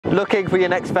Looking for your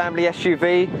next family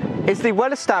SUV? Is the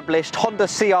well-established Honda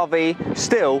CR-V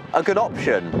still a good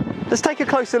option? Let's take a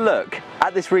closer look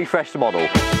at this refreshed model.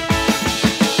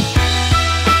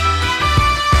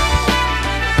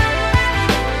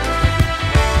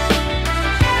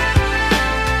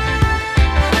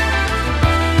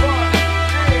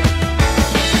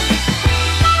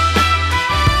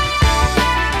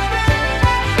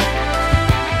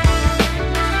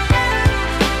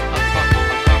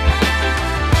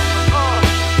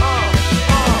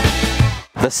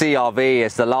 The CR-V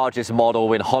is the largest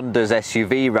model in Honda's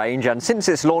SUV range, and since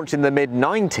its launch in the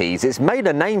mid-90s, it's made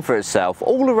a name for itself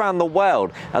all around the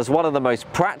world as one of the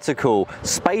most practical,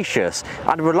 spacious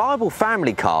and reliable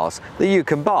family cars that you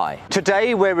can buy.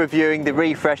 Today we're reviewing the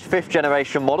refreshed 5th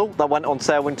generation model that went on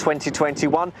sale in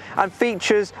 2021 and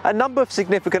features a number of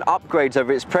significant upgrades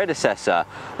over its predecessor,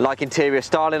 like interior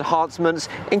style enhancements,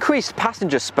 increased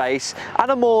passenger space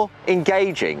and a more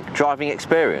engaging driving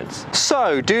experience.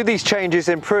 So, do these changes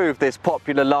improve this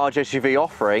popular large SUV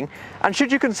offering, and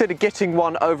should you consider getting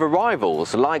one over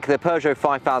rivals like the Peugeot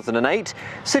 5008,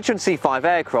 Citroen C5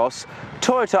 Aircross,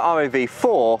 Toyota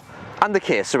RAV4 and the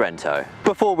Kia Sorento?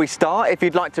 Before we start, if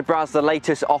you'd like to browse the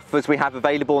latest offers we have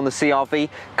available on the CR-V,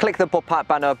 click the pop-up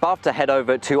banner above to head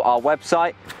over to our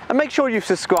website, and make sure you've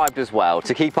subscribed as well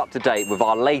to keep up to date with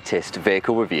our latest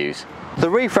vehicle reviews. The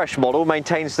refresh model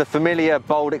maintains the familiar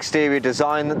bold exterior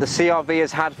design that the CR-V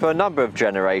has had for a number of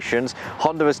generations.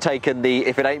 Honda has taken the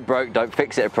if it ain't broke don't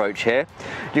fix it approach here.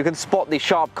 You can spot the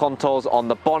sharp contours on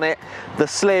the bonnet, the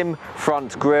slim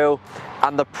front grille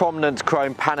and the prominent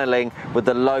chrome panelling with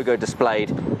the logo displayed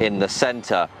in the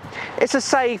centre. It's a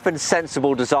safe and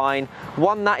sensible design,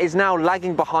 one that is now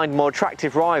lagging behind more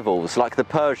attractive rivals like the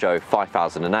Peugeot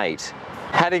 5008.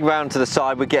 Heading round to the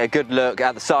side, we get a good look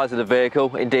at the size of the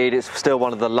vehicle. Indeed, it's still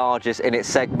one of the largest in its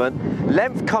segment.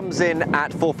 Length comes in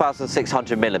at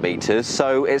 4,600 millimeters,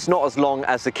 so it's not as long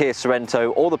as the Kia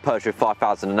Sorento or the Peugeot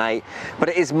 5008, but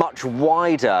it is much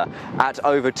wider at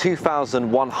over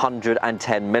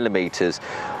 2,110 millimeters.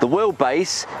 The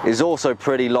wheelbase is also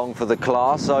pretty long for the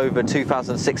class, over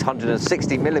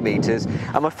 2,660 millimeters,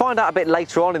 and we'll find out a bit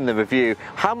later on in the review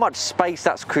how much space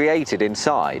that's created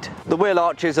inside. The wheel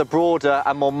arches are broader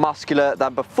and more muscular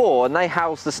than before, and they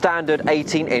house the standard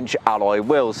 18-inch alloy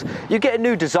wheels. You get a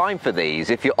new design for these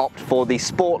if you opt for the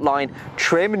Sportline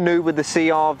trim, new with the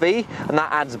CR-V, and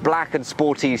that adds black and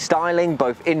sporty styling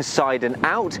both inside and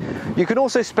out. You can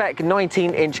also spec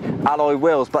 19-inch alloy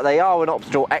wheels, but they are an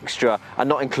optional extra and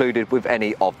not included with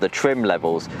any of the trim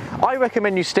levels. I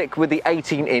recommend you stick with the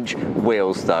 18-inch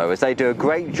wheels though, as they do a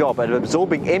great job at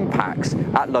absorbing impacts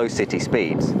at low city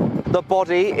speeds. The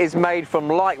body is made from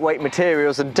lightweight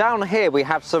materials, and down here we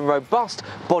have some robust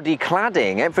body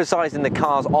cladding emphasising the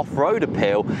car's off-road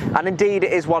appeal, and indeed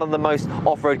it is one of the most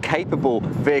off-road capable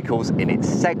vehicles in its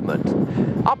segment.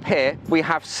 Up here we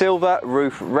have silver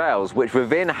roof rails which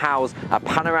within house a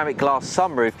panoramic glass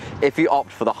sunroof if you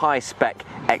opt for the high-spec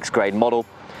X-grade model.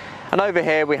 And over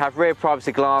here we have rear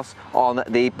privacy glass on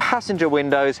the passenger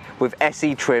windows with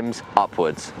SE trims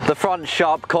upwards. The front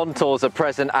sharp contours are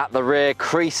present at the rear,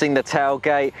 creasing the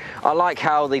tailgate. I like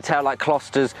how the taillight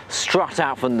clusters strut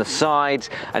out from the sides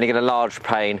and you get a large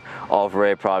pane of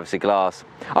rear privacy glass.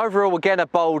 Overall, again, a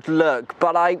bold look,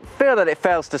 but I feel that it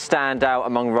fails to stand out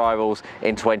among rivals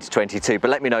in 2022, but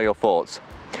let me know your thoughts.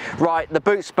 Right, the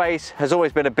boot space has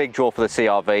always been a big draw for the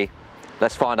CR-V.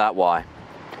 Let's find out why.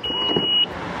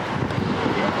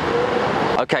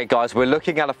 Okay guys, we're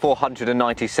looking at a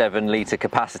 497 litre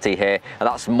capacity here, and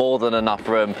that's more than enough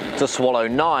room to swallow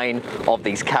 9 of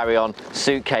these carry-on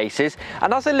suitcases.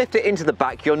 And as I lift it into the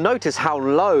back, you'll notice how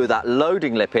low that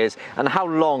loading lip is and how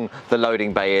long the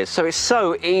loading bay is. So it's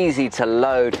so easy to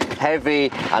load heavy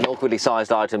and awkwardly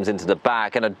sized items into the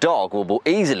back, and a dog will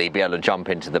easily be able to jump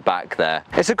into the back there.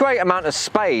 It's a great amount of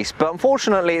space, but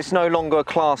unfortunately it's no longer a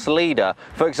class leader.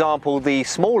 For example, the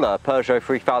smaller Peugeot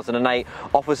 3008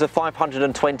 offers a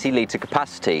 520 litre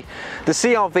capacity. The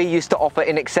CR-V used to offer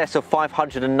in excess of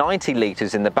 590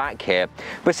 litres in the back here,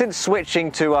 but since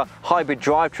switching to a hybrid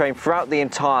drivetrain throughout the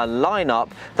entire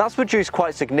lineup, that's reduced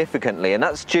quite significantly, and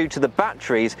that's due to the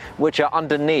batteries which are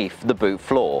underneath the boot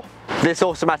floor. This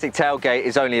automatic tailgate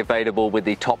is only available with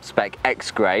the top spec X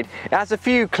grade. It has a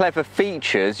few clever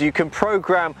features. You can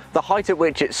program the height at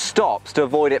which it stops to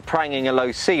avoid it pranging a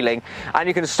low ceiling, and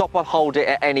you can stop and hold it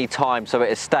at any time so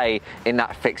it'll stay in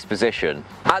that fixed position.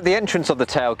 At the entrance of the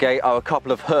tailgate are a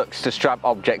couple of hooks to strap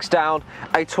objects down,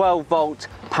 a 12-volt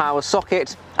power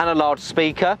socket and a large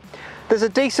speaker. There's a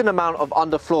decent amount of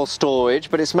underfloor storage,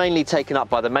 but it's mainly taken up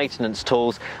by the maintenance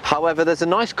tools. However, there's a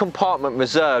nice compartment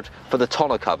reserved for the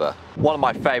tonneau cover. One of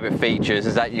my favourite features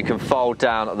is that you can fold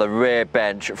down the rear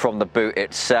bench from the boot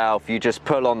itself. You just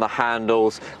pull on the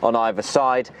handles on either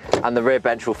side and the rear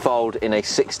bench will fold in a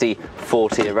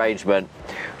 60-40 arrangement.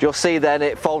 You'll see then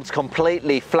it folds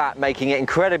completely flat, making it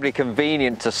incredibly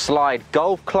convenient to slide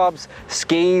golf clubs,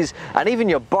 skis and even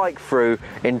your bike through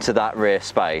into that rear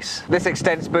space. This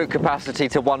extends boot capacity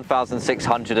to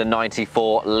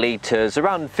 1,694 litres,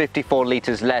 around 54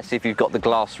 litres less if you've got the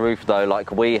glass roof though,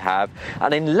 like we have,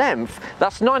 and in length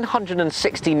that's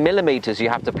 960 millimetres you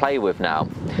have to play with now.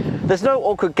 There's no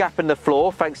awkward gap in the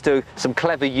floor thanks to some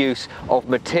clever use of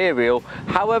material.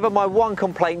 However, my one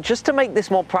complaint, just to make this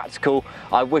more practical,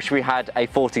 I wish we had a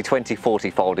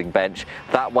 40-20-40 folding bench.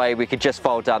 That way we could just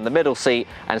fold down the middle seat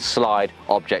and slide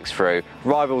objects through.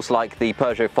 Rivals like the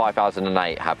Peugeot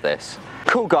 5008 have this.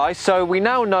 Cool guys, so we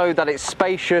now know that it's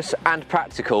spacious and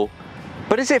practical,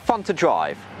 but is it fun to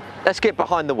drive? Let's get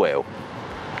behind the wheel.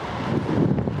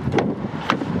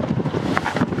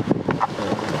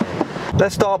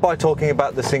 Let's start by talking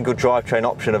about the single drivetrain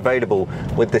option available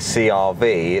with the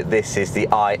CR-V. This is the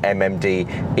iMMD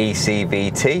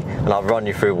ECVT, and I'll run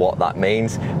you through what that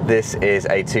means. This is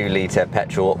a 2-litre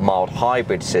petrol mild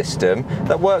hybrid system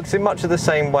that works in much of the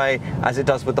same way as it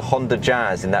does with the Honda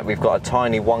Jazz, in that we've got a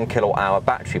tiny 1 kWh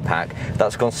battery pack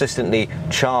that's consistently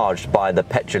charged by the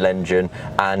petrol engine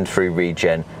and through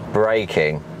regen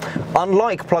braking.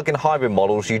 Unlike plug-in hybrid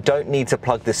models, you don't need to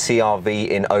plug the CR-V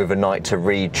in overnight to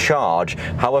recharge.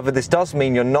 However, this does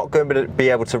mean you're not going to be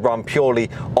able to run purely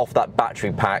off that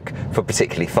battery pack for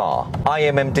particularly far.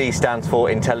 iMMD stands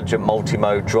for Intelligent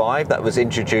Multi-Mode Drive. That was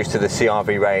introduced to the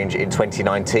CR-V range in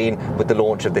 2019 with the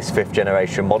launch of this 5th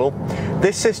generation model.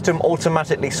 This system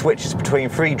automatically switches between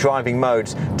 3 driving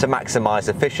modes to maximize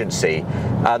efficiency.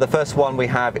 The first one we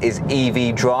have is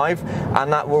EV Drive,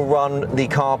 and that will run the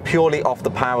car purely off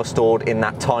the power stored in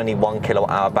that tiny 1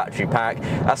 kWh battery pack.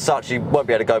 As such, you won't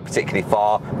be able to go particularly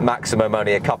far, maximum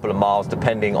only a couple of miles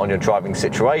depending on your driving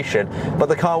situation, but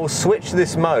the car will switch to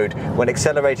this mode when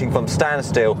accelerating from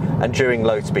standstill and during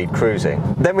low speed cruising.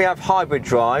 Then we have Hybrid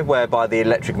Drive, whereby the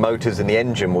electric motors and the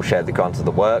engine will share the grunt of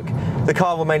the work. The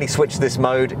car will mainly switch to this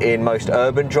mode in most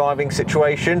urban driving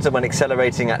situations and when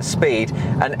accelerating at speed,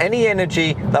 and any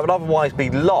energy that would otherwise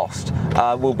be lost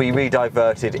will be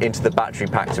rediverted into the battery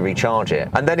pack to recharge it.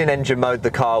 And then in engine mode, the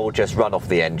car will just run off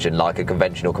the engine like a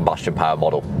conventional combustion power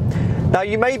model. Now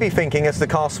you may be thinking, as the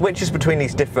car switches between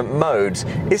these different modes,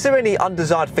 is there any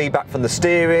undesired feedback from the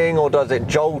steering, or does it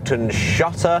jolt and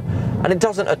shudder? And it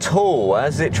doesn't at all.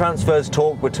 As it transfers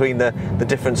torque between the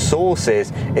different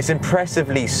sources, it's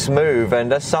impressively smooth,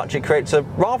 and as such it creates a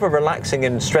rather relaxing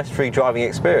and stress-free driving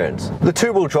experience. The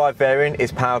 2-wheel drive variant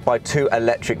is powered by 2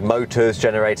 electric motors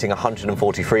generating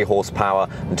 143 horsepower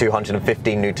and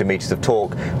 215 Nm of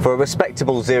torque for a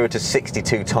respectable 0 to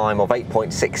 62 time of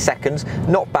 8.6 seconds.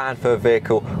 Not bad for a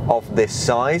vehicle of this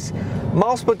size.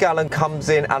 Miles per gallon comes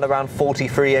in at around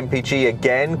 43 mpg,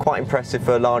 again quite impressive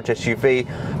for a large SUV,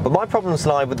 but my problems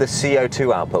lie with the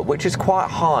CO2 output, which is quite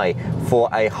high for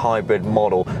a hybrid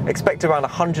model. Expect around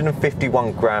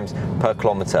 151 grams per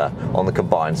kilometre on the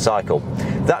combined cycle.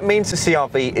 That means the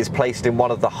CR-V is placed in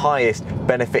one of the highest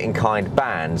benefit in kind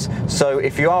bands, so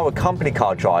if you are a company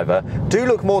car driver, do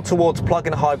look more towards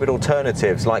plug-in hybrid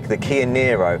alternatives like the Kia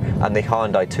Niro and the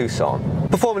Hyundai Tucson.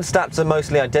 Performance stats are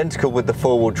mostly identical with the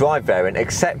 4-wheel drive variant,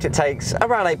 except it takes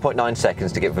around 8.9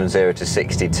 seconds to get from 0 to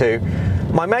 62.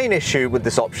 My main issue with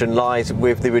this option lies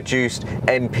with the reduced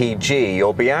MPG.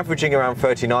 You'll be averaging around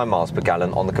 39 miles per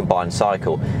gallon on the combined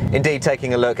cycle. Indeed,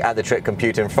 taking a look at the trip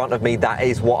computer in front of me, that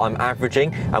is what I'm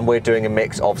averaging, and we're doing a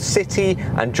mix of city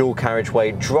and dual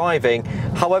carriageway driving.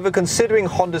 However, considering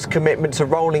Honda's commitment to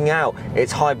rolling out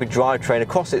its hybrid drivetrain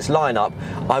across its lineup,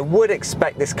 I would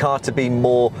expect this car to be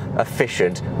more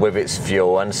efficient with its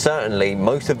fuel, and certainly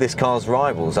most of this car's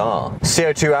rivals are.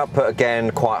 CO2 output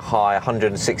again quite high,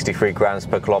 163 grams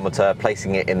per kilometre,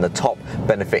 placing it in the top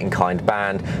benefit in kind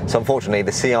band. So unfortunately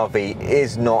the CR-V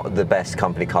is not the best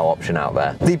company car option out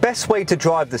there. The best way to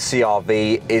drive the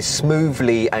CR-V is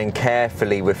smoothly and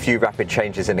carefully with few rapid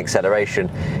changes in acceleration.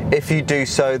 If you do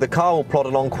so, the car will plod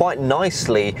along quite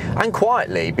nicely and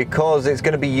quietly because it's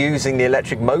going to be using the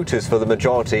electric motors for the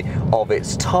majority of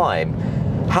its time.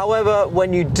 However,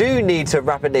 when you do need to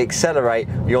rapidly accelerate,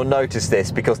 you'll notice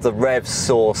this because the revs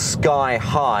soar sky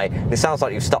high and it sounds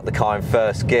like you've stuck the car in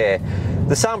first gear.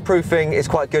 The soundproofing is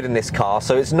quite good in this car,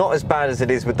 so it's not as bad as it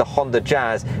is with the Honda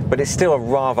Jazz, but it's still a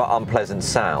rather unpleasant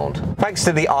sound. Thanks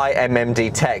to the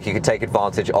iMMD tech, you can take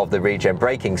advantage of the regen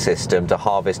braking system to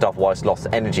harvest otherwise lost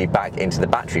energy back into the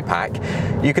battery pack.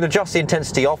 You can adjust the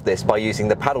intensity of this by using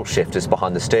the paddle shifters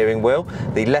behind the steering wheel.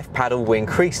 The left paddle will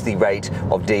increase the rate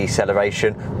of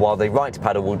deceleration, while the right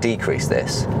paddle will decrease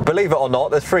this. Believe it or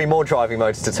not, there's 3 more driving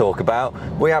modes to talk about.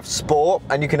 We have Sport,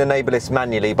 and you can enable this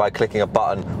manually by clicking a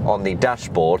button on the dashboard.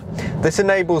 This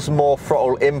enables more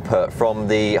throttle input from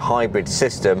the hybrid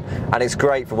system, and it's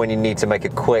great for when you need to make a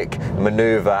quick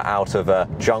maneuver out of a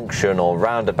junction or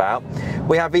roundabout.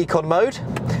 We have Econ mode,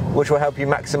 which will help you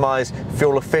maximize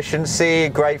fuel efficiency,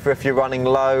 great for if you're running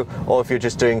low or if you're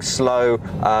just doing slow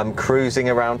cruising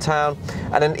around town.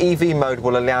 And an EV mode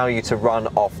will allow you to run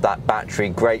off that battery,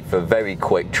 great for very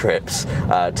quick trips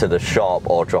to the shop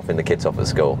or dropping the kids off at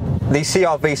school. The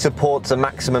CR-V supports a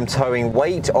maximum towing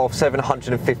weight of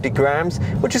 750 grams,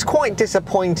 which is quite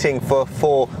disappointing for a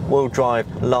 4-wheel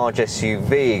drive large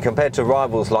SUV compared to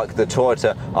rivals like the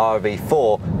Toyota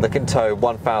RAV4 that can tow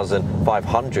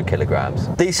 1,500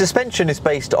 kilograms. The suspension is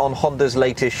based on Honda's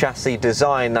latest chassis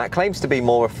design that claims to be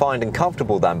more refined and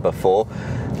comfortable than before.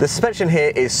 The suspension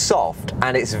here is soft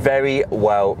and it's very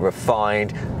well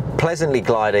refined, pleasantly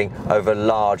gliding over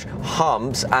large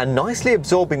humps and nicely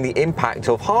absorbing the impact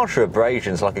of harsher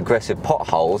abrasions like aggressive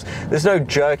potholes. There's no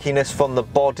jerkiness from the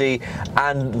body,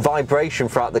 and vibration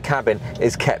throughout the cabin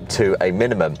is kept to a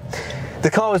minimum. The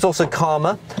car is also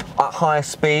calmer at higher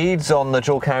speeds on the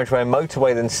dual carriageway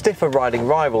motorway than stiffer riding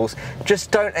rivals. Just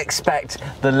don't expect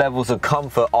the levels of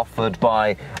comfort offered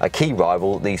by a key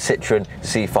rival, the Citroen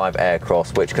C5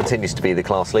 Aircross, which continues to be the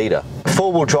class leader.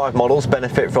 4-wheel drive models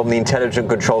benefit from the intelligent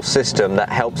control system that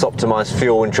helps optimize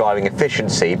fuel and driving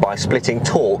efficiency by splitting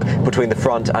torque between the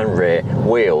front and rear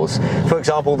wheels. For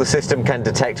example, the system can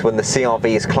detect when the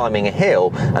CR-V is climbing a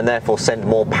hill and therefore send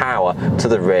more power to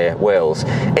the rear wheels.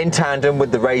 In tandem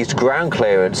with the raised ground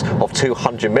clearance of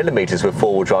 200mm with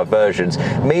 4-wheel drive versions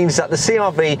means that the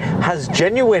CR-V has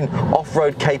genuine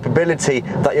off-road capability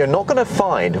that you're not going to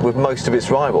find with most of its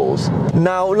rivals.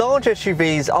 Now, large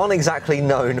SUVs aren't exactly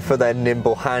known for their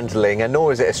nimble handling, and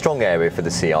nor is it a strong area for the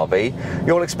CR-V.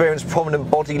 You'll experience prominent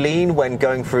body lean when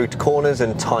going through corners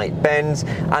and tight bends,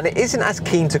 and it isn't as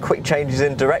keen to quick changes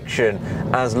in direction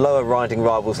as lower riding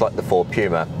rivals like the Ford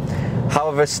Puma.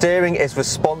 However, steering is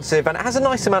responsive and it has a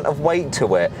nice amount of weight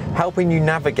to it, helping you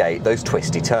navigate those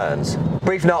twisty turns.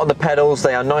 Brief note on the pedals,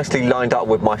 they are nicely lined up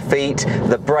with my feet.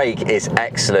 The brake is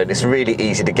excellent, it's really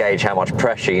easy to gauge how much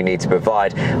pressure you need to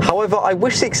provide. However, I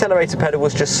wish the accelerator pedal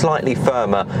was just slightly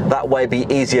firmer, that way it'd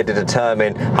be easier to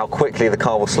determine how quickly the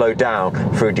car will slow down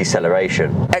through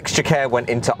deceleration. Extra care went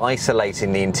into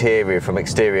isolating the interior from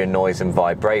exterior noise and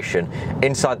vibration.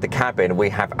 Inside the cabin we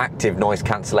have active noise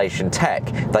cancellation tech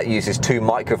that uses 2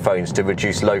 microphones to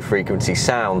reduce low frequency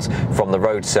sounds from the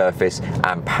road surface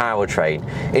and powertrain.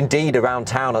 Indeed, around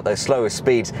town at those slower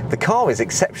speeds, the car is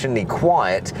exceptionally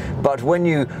quiet, but when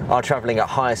you are travelling at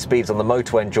higher speeds on the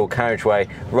motorway and dual carriageway,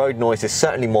 road noise is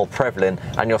certainly more prevalent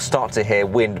and you'll start to hear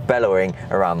wind bellowing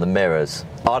around the mirrors.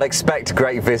 I'd expect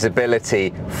great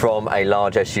visibility from a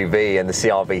large SUV, and the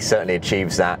CR-V certainly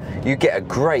achieves that. You get a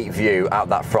great view out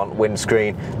that front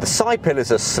windscreen. The side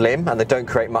pillars are slim and they don't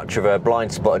create much of a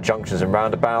blind spot at junctions and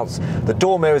roundabouts. The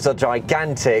door mirrors are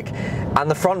gigantic and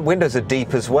the front windows are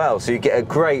deep as well, so you get a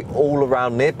great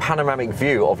all-around near panoramic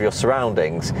view of your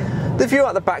surroundings. The view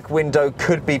out the back window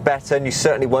could be better, and you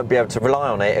certainly won't be able to rely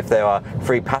on it if there are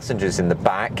 3 passengers in the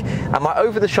back. And my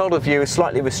over-the-shoulder view is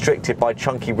slightly restricted by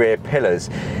chunky rear pillars,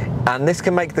 and this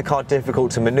can make the car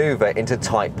difficult to manoeuvre into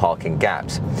tight parking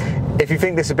gaps. If you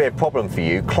think this would be a problem for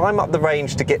you, climb up the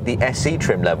range to get the SE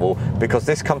trim level, because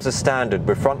this comes as standard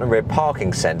with front and rear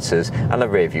parking sensors and a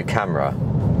rear view camera.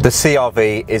 The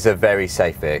CR-V is a very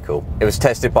safe vehicle. It was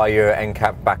tested by Euro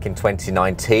NCAP back in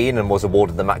 2019 and was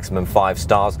awarded the maximum 5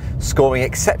 stars, scoring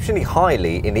exceptionally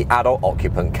highly in the adult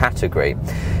occupant category.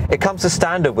 It comes as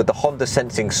standard with the Honda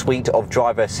Sensing suite of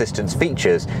driver assistance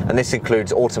features, and this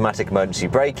includes automatic emergency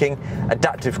braking,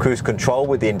 adaptive cruise control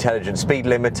with the intelligent speed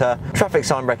limiter, traffic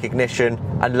sign recognition,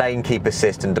 and lane keep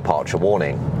assist and departure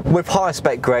warning. With higher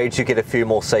spec grades, you get a few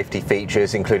more safety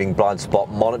features, including blind spot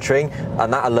monitoring,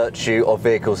 and that alerts you of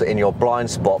vehicles in your blind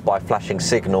spot by flashing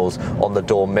signals on the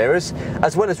door mirrors,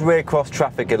 as well as rear cross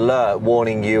traffic alert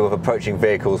warning you of approaching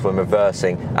vehicles when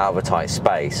reversing out of a tight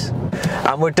space.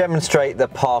 And we'll demonstrate the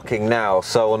parking now.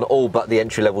 So on all but the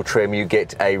entry-level trim, you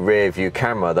get a rear view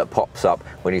camera that pops up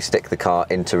when you stick the car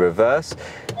into reverse.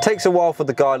 It takes a while for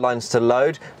the guidelines to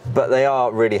load, but they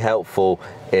are really helpful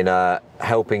in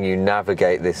helping you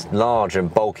navigate this large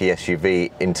and bulky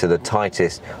SUV into the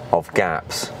tightest of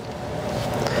gaps.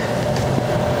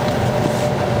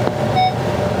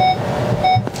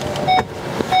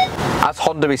 As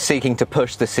Honda is seeking to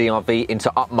push the CR-V into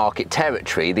upmarket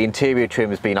territory, the interior trim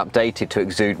has been updated to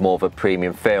exude more of a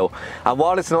premium feel. And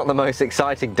while it's not the most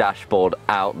exciting dashboard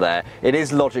out there, it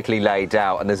is logically laid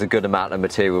out and there's a good amount of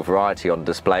material variety on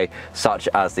display, such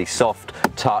as the soft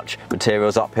touch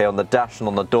materials up here on the dash and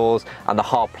on the doors, and the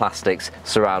hard plastics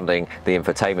surrounding the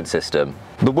infotainment system.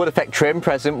 The wood effect trim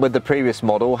present with the previous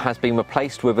model has been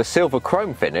replaced with a silver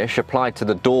chrome finish applied to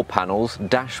the door panels,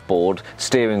 dashboard,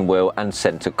 steering wheel and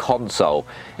centre console.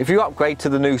 If you upgrade to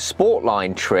the new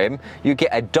Sportline trim, you get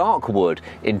a dark wood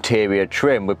interior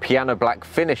trim with piano black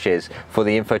finishes for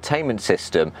the infotainment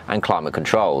system and climate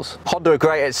controls. Honda are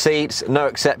great at seats, no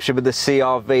exception with the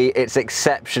CR-V. It's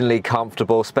exceptionally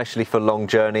comfortable, especially for long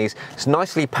journeys. It's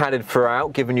nicely padded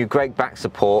throughout, giving you great back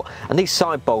support, and these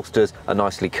side bolsters are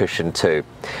nicely cushioned too.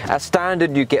 As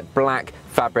standard, you get black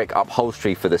fabric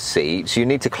upholstery for the seats. You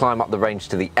need to climb up the range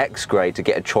to the X grade to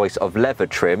get a choice of leather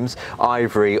trims,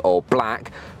 ivory or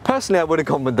black. Personally, I would have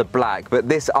gone with the black, but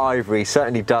this ivory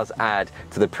certainly does add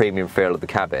to the premium feel of the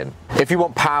cabin. If you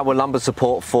want power lumbar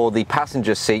support for the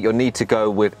passenger seat, you'll need to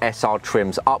go with SR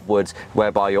trims upwards,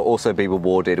 whereby you'll also be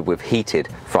rewarded with heated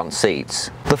front seats.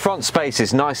 The front space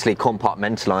is nicely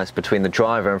compartmentalised between the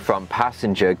driver and front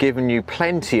passenger, giving you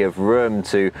plenty of room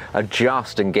to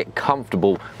adjust and get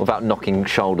comfortable without knocking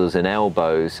shoulders and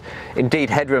elbows. Indeed,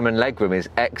 headroom and legroom is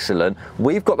excellent.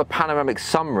 We've got the panoramic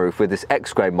sunroof with this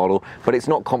X-grade model, but it's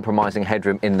not compromising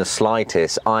headroom in the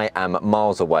slightest. I am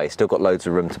miles away, still got loads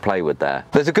of room to play with there.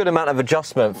 There's a good amount of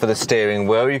adjustment for the steering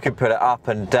wheel. You can put it up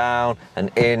and down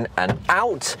and in and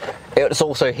out. It's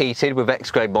also heated with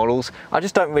X-grade models. I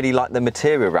just don't really like the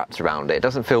material wrapped around it. It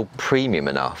doesn't feel premium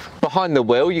enough. Behind the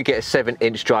wheel, you get a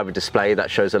 7-inch driver display that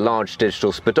shows a large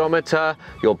digital speedometer,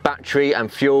 your battery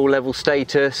and fuel level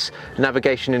status,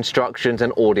 navigation instructions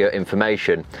and audio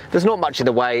information. There's not much in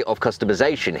the way of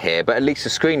customization here, but at least the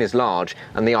screen is large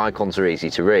and the icons are easy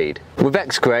to read. With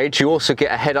X-grade, you also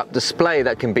get a head-up display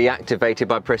that can be activated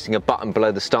by pressing a button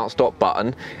below the start-stop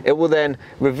button. It will then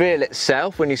reveal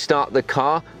itself when you start the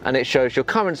car, and it shows your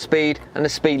current speed and the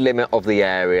speed limit of the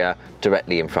area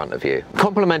directly in front of you.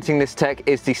 Complementing this tech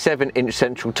is the 7-inch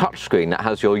central touchscreen that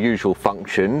has your usual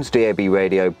functions, DAB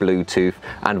radio, Bluetooth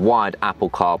and wired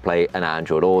Apple CarPlay and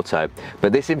Android Auto.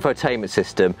 But this infotainment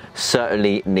system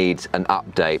certainly needs an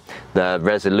update. The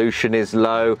resolution is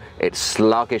low, it's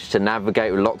sluggish to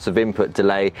navigate with lots of input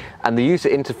delay, and the user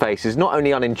interface is not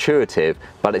only unintuitive,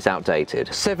 but it's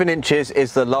outdated. 7 inches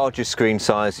is the largest screen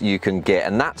size you can get,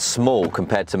 and that's small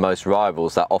compared to most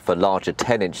rivals that offer larger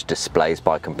 10-inch displays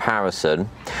by comparison.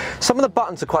 Some of the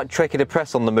buttons are quite tricky to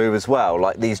press on the move as well,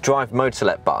 like these drive mode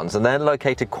select buttons, and they're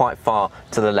located quite far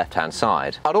to the left-hand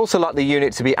side. I'd also like the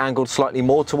unit to be angled slightly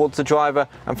more towards the driver,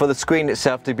 and for the screen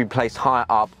itself to be placed higher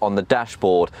up on the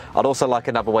dashboard. I'd also like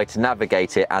another way to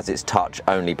navigate it, as it's touch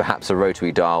only, perhaps a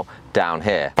rotary dial down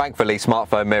here. Thankfully,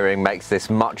 smartphone mirroring makes this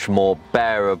much more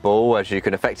bearable, as you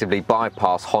can effectively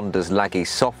bypass Honda's laggy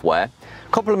software.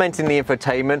 Complementing the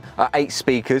infotainment are 8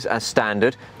 speakers as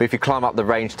standard, but if you climb up the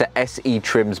range to SE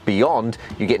trims beyond,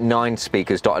 you get 9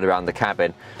 speakers dotted around the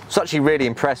cabin. I was actually really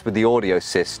impressed with the audio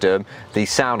system. The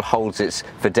sound holds its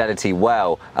fidelity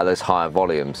well at those higher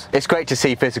volumes. It's great to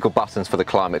see physical buttons for the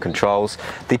climate controls.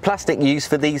 The plastic used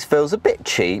for these feels a bit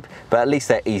cheap, but at least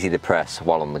they're easy to press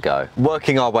while on the go.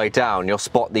 Working our way down, you'll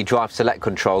spot the drive select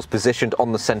controls positioned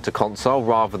on the center console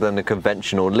rather than a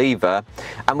conventional lever,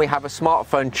 and we have a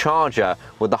smartphone charger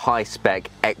with the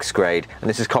high-spec X-grade, and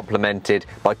this is complemented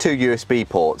by 2 USB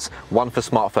ports, one for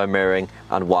smartphone mirroring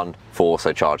and one for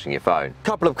also charging your phone.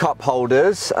 Couple of cup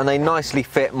holders, and they nicely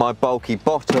fit my bulky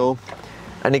bottle,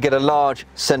 and you get a large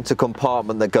center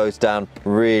compartment that goes down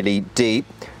really deep.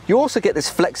 You also get this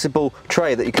flexible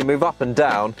tray that you can move up and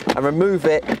down and remove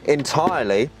it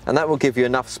entirely, and that will give you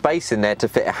enough space in there to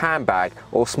fit a handbag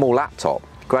or small laptop.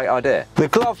 Great idea. The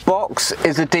glove box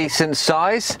is a decent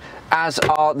size, as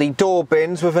are the door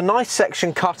bins with a nice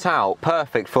section cut out,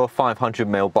 perfect for a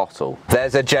 500ml bottle.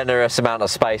 There's a generous amount of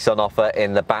space on offer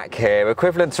in the back here,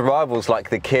 equivalent to rivals like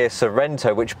the Kia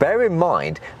Sorento, which, bear in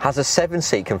mind, has a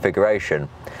 7-seat configuration.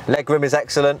 Legroom is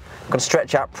excellent, I can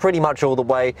stretch out pretty much all the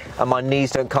way and my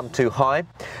knees don't come too high.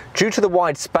 Due to the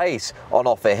wide space on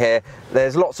offer here,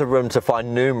 there's lots of room to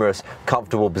find numerous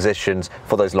comfortable positions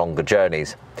for those longer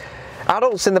journeys.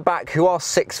 Adults in the back who are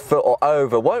 6 foot or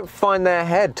over won't find their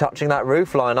head touching that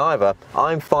roofline either.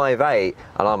 I'm 5'8"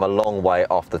 and I'm a long way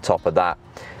off the top of that.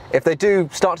 If they do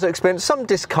start to experience some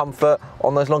discomfort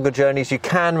on those longer journeys, you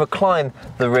can recline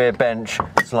the rear bench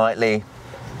slightly,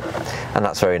 and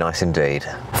that's very nice indeed.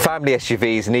 Family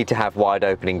SUVs need to have wide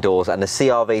opening doors, and the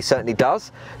CR-V certainly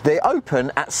does. They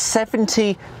open at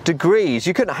 70 degrees.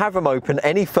 You couldn't have them open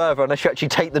any further unless you actually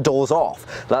take the doors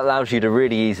off. That allows you to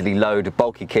really easily load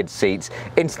bulky kids seats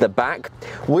into the back.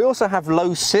 We also have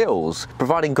low sills,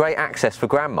 providing great access for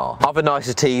grandma. Other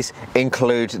niceties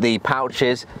include the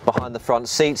pouches behind the front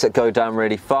seats that go down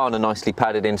really far and are nicely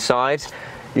padded inside.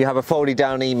 You have a foldy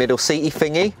downy middle seaty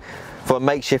thingy for a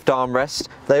makeshift armrest.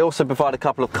 They also provide a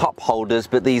couple of cup holders,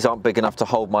 but these aren't big enough to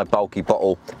hold my bulky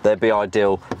bottle. They'd be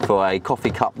ideal for a coffee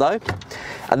cup though.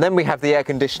 And then we have the air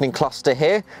conditioning cluster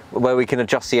here, where we can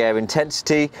adjust the air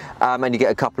intensity, and you get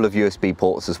a couple of USB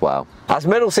ports as well. As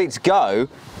middle seats go,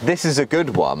 this is a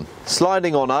good one.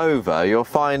 Sliding on over, you'll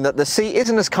find that the seat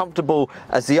isn't as comfortable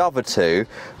as the other two,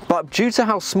 but due to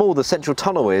how small the central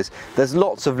tunnel is, there's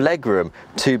lots of legroom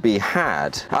to be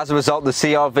had. As a result, the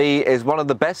CR-V is one of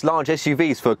the best large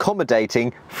SUVs for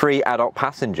accommodating 3 adult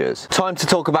passengers. Time to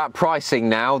talk about pricing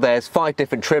now. There's 5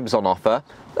 different trims on offer.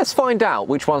 Let's find out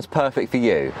which one's perfect for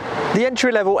you. The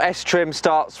entry-level S trim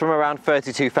starts from around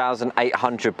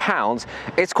 £32,800.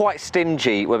 It's quite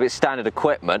stingy with its standard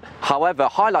equipment. However,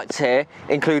 highlights here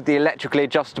include the electrically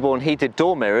adjustable and heated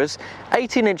door mirrors,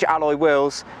 18-inch alloy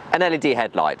wheels, and LED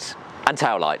headlights and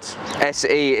tail lights.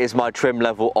 SE is my trim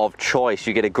level of choice.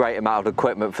 You get a great amount of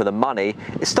equipment for the money.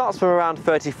 It starts from around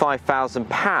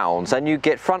 £35,000 and you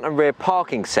get front and rear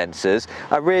parking sensors,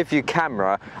 a rear view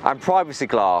camera and privacy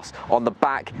glass on the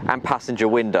back and passenger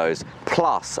windows,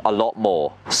 plus a lot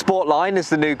more. Sportline is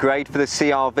the new grade for the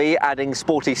CR-V, adding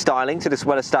sporty styling to this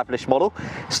well-established model.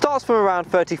 It starts from around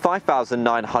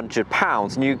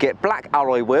 £35,900 and you get black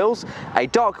alloy wheels, a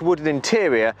dark wooden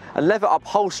interior and leather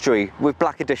upholstery with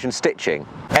black edition stitching.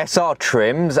 SR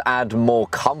trims add more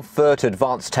comfort,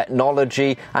 advanced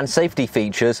technology and safety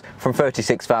features from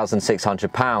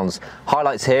 £36,600.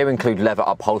 Highlights here include leather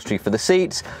upholstery for the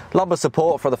seats, lumbar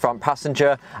support for the front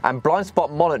passenger and blind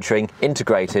spot monitoring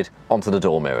integrated onto the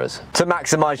door mirrors. To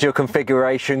maximise your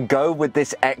configuration, go with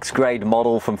this X-grade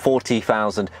model from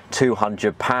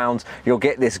 £40,200. You'll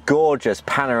get this gorgeous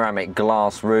panoramic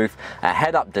glass roof, a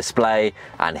head-up display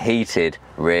and heated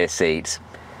rear seats.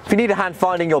 If you need a hand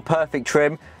finding your perfect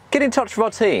trim, get in touch with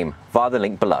our team via the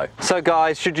link below. So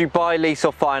guys, should you buy, lease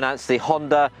or finance the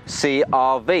Honda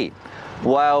CR-V?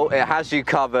 Well, it has you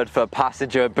covered for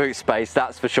passenger and boot space,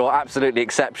 that's for sure. Absolutely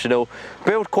exceptional.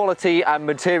 Build quality and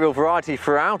material variety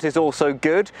throughout is also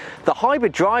good. The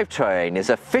hybrid drivetrain is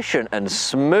efficient and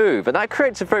smooth, and that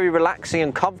creates a very relaxing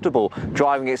and comfortable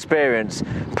driving experience.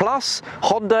 Plus,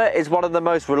 Honda is one of the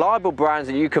most reliable brands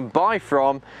that you can buy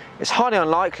from. It's highly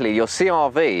unlikely your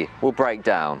CR-V will break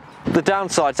down. The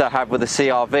downsides I have with the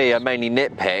CR-V are mainly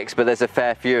nitpicks, but there's a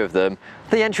fair few of them.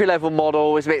 The entry-level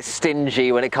model is a bit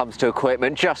stingy when it comes to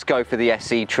equipment. Just go for the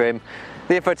SE trim.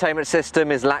 The infotainment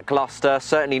system is lackluster,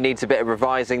 certainly needs a bit of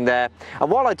revising there.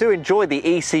 And while I do enjoy the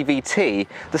eCVT,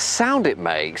 the sound it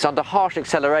makes under harsh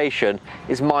acceleration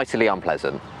is mightily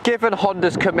unpleasant. Given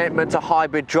Honda's commitment to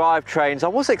hybrid drivetrains, I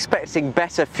was expecting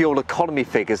better fuel economy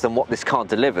figures than what this car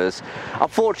delivers.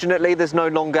 Unfortunately, there's no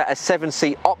longer a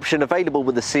 7-seat option available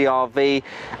with the CR-V,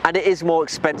 and it is more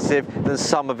expensive than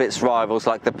some of its rivals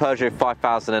like the Peugeot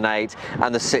 5008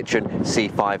 and the Citroen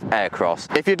C5 Aircross.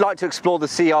 If you'd like to explore the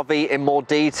CR-V in more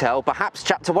detail, perhaps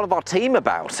chat to one of our team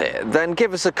about it, then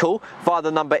give us a call via the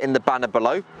number in the banner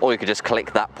below, or you could just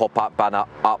click that pop-up banner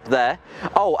up there.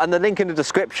 Oh, and the link in the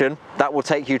description, that will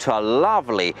take you to a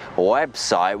lovely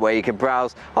website where you can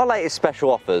browse our latest special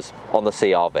offers on the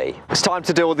CR-V. It's time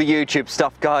to do all the YouTube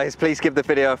stuff, guys. Please give the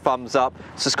video a thumbs up,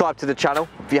 subscribe to the channel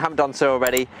if you haven't done so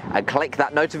already, and click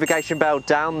that notification bell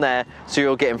down there so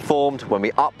you'll get informed when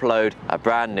we upload a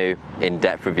brand new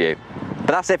in-depth review.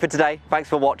 But that's it for today. Thanks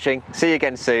for watching. See you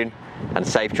again soon, and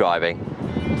safe driving.